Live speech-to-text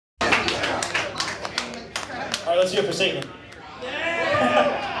Alright, let's hear it for Satan.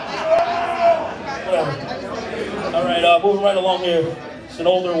 Whatever. Alright, moving right along here. It's an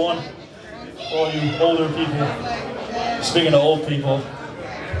older one. For all you older people. Speaking of old people.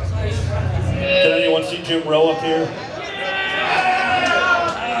 Can anyone see Jim Rowe up here?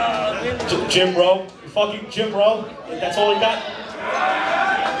 Jim Rowe? Fucking Jim Rowe? That's all he got?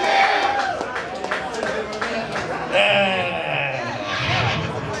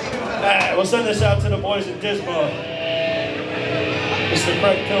 We'll send this out to the boys at Disma. Mr.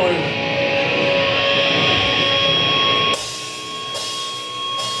 Craig Killing.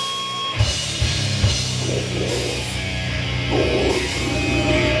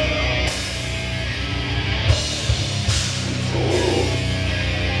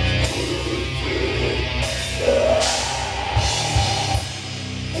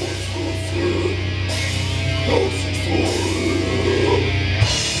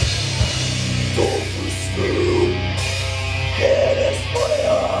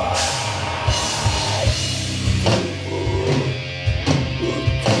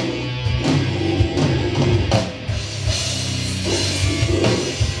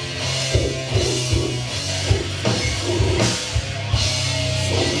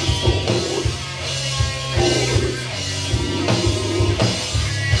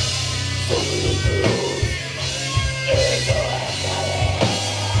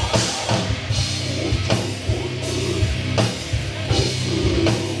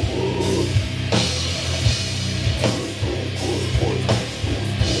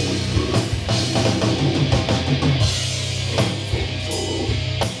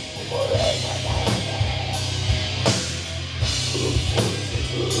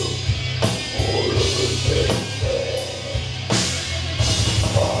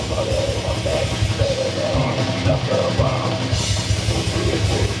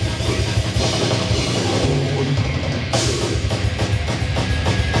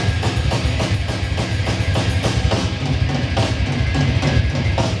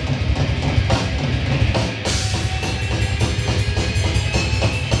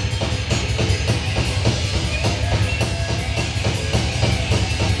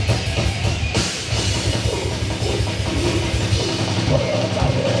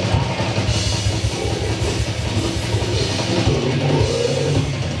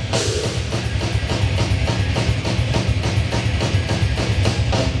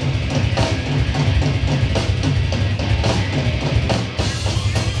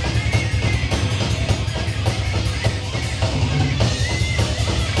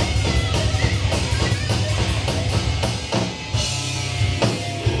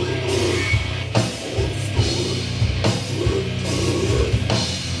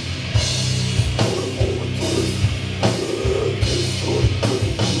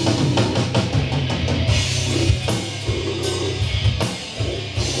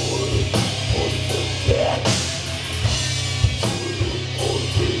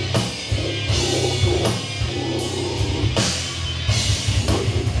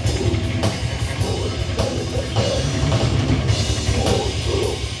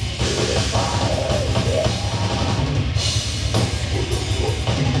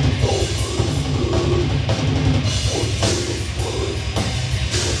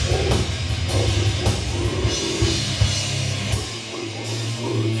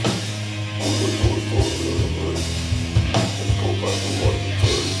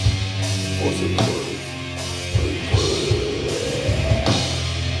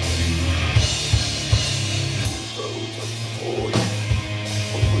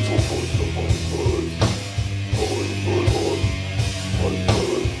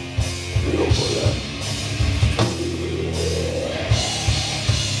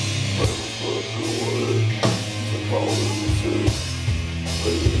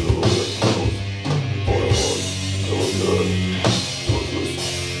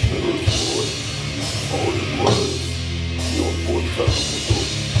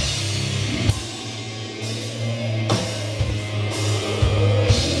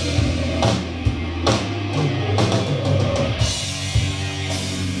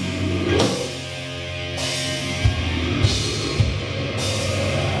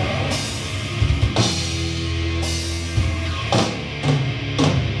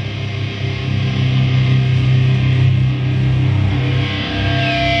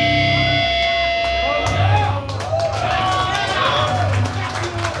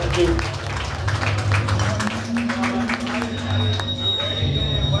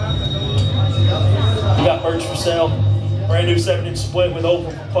 Sale. Brand new 7-inch split with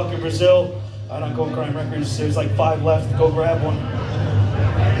Opal from fucking Brazil. Out on Gold Crime Records. There's like 5 left. Go grab one.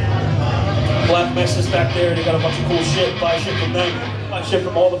 Black Messes back there. They got a bunch of cool shit. Buy shit from them. Buy shit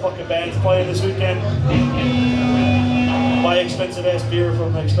from all the fucking bands playing this weekend. Buy expensive ass beer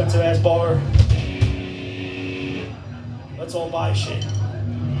from an expensive ass bar. Let's all buy shit.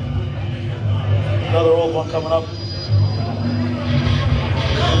 Another old one coming up.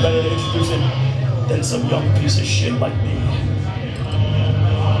 I'm better to introduce it than some young piece of shit like me.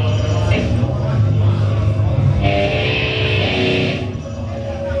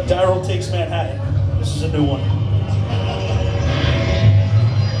 Daryl Takes Manhattan. This is a new one.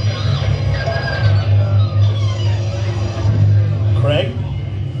 Craig?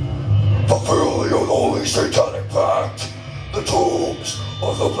 Fulfill your holy satanic pact, the tombs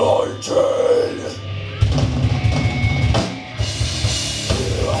of the blind dead.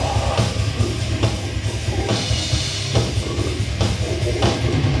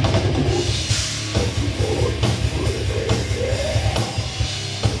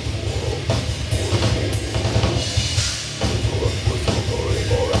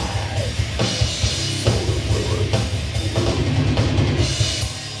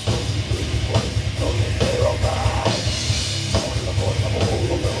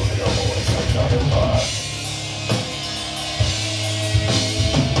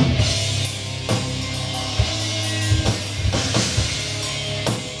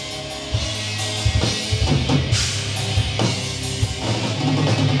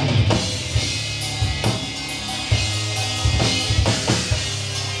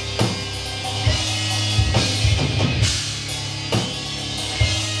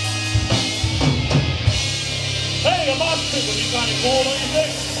 Hey, a mosh pit would be kind of cool, don't you think?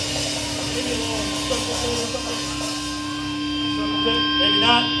 Maybe a little circle pit or something. Circle pit? Maybe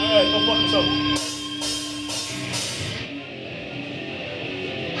not? Alright, go fuck yourself.